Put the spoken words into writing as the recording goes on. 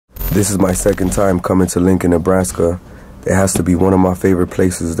This is my second time coming to Lincoln, Nebraska. It has to be one of my favorite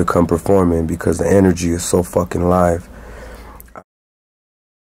places to come perform in because the energy is so fucking live.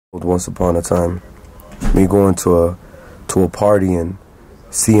 Once upon a time, me going to a party and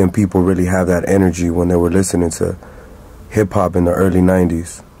seeing people really have that energy when they were listening to hip-hop in the early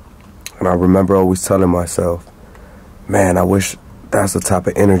 90s. And I remember always telling myself, man, I wish that's the type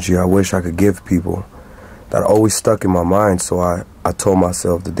of energy I wish I could give people. That always stuck in my mind, so I told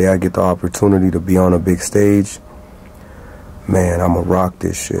myself the day I get the opportunity to be on a big stage, man, I'ma rock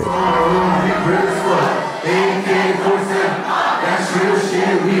this shit.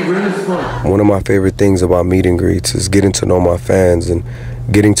 One of my favorite things about meet and greets is getting to know my fans and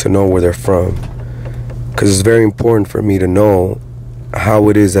getting to know where they're from. Because it's very important for me to know how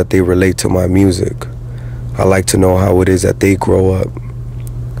it is that they relate to my music. I like to know how it is that they grow up.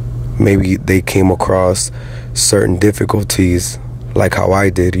 Maybe they came across certain difficulties like how I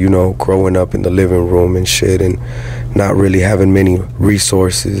did, you know, growing up in the living room and shit and not really having many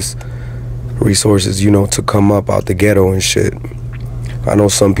resources, you know, to come up out the ghetto and shit. I know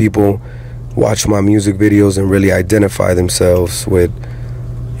some people watch my music videos and really identify themselves with,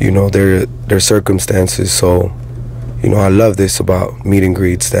 you know, their circumstances. So, you know, I love this about meet and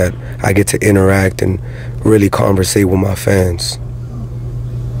greets, that I get to interact and really conversate with my fans.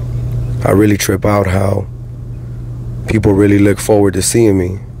 I really trip out how people really look forward to seeing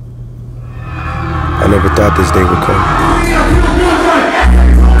me. I never thought this day would come.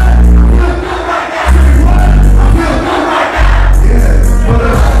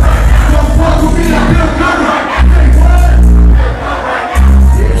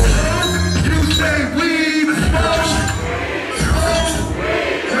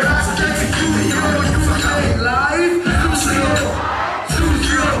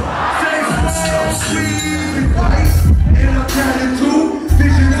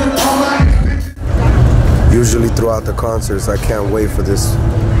 Usually throughout the concerts, I can't wait for this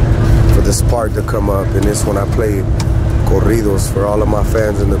part to come up, and it's when I play corridos for all of my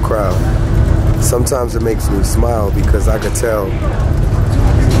fans in the crowd. Sometimes it makes me smile because I could tell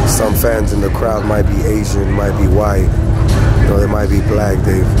some fans in the crowd might be Asian, might be white, you know, they might be black.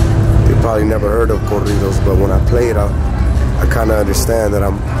 They probably never heard of corridos, but when I play it, I kind of understand that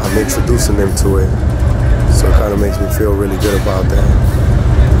I'm introducing them to it. So it kind of makes me feel really good about that.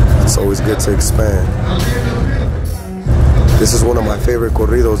 It's always good to expand. This is one of my favorite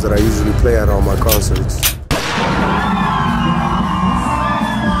corridos that I usually play at all my concerts.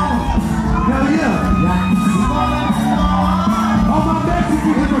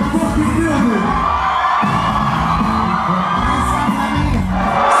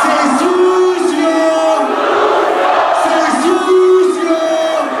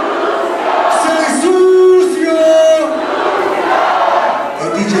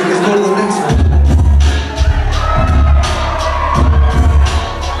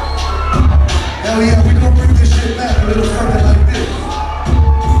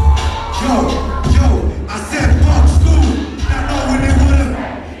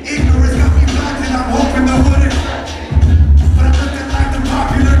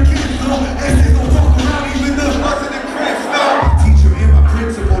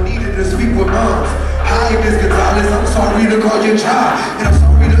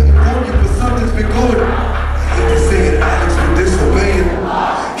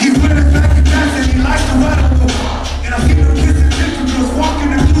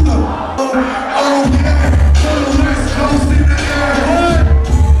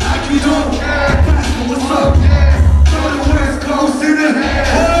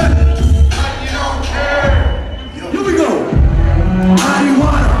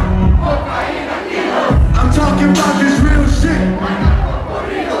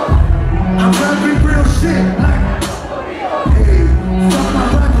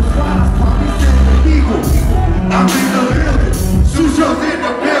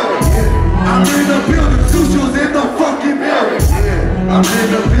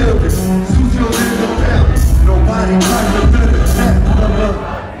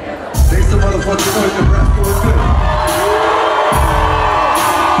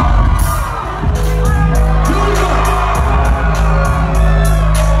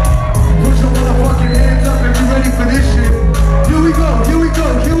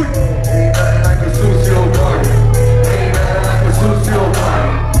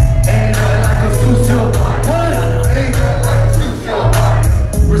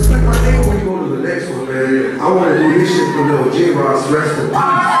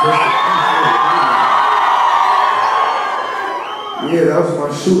 Yeah, that was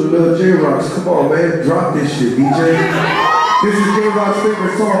my shooter, Lil J-Rocks. Come on, man, drop this shit, DJ. This is J-Rock's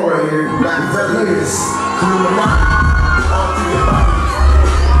favorite song right here. Black Vegas.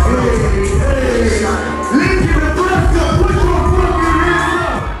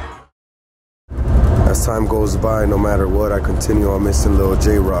 As time goes by, no matter what, I continue on missing Lil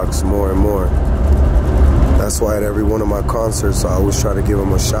J-Rocks more and more. That's why at every one of my concerts, I always try to give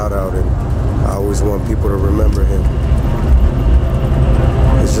him a shout out, and I always want people to remember him.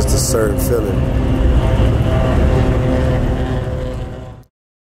 It's just a certain feeling.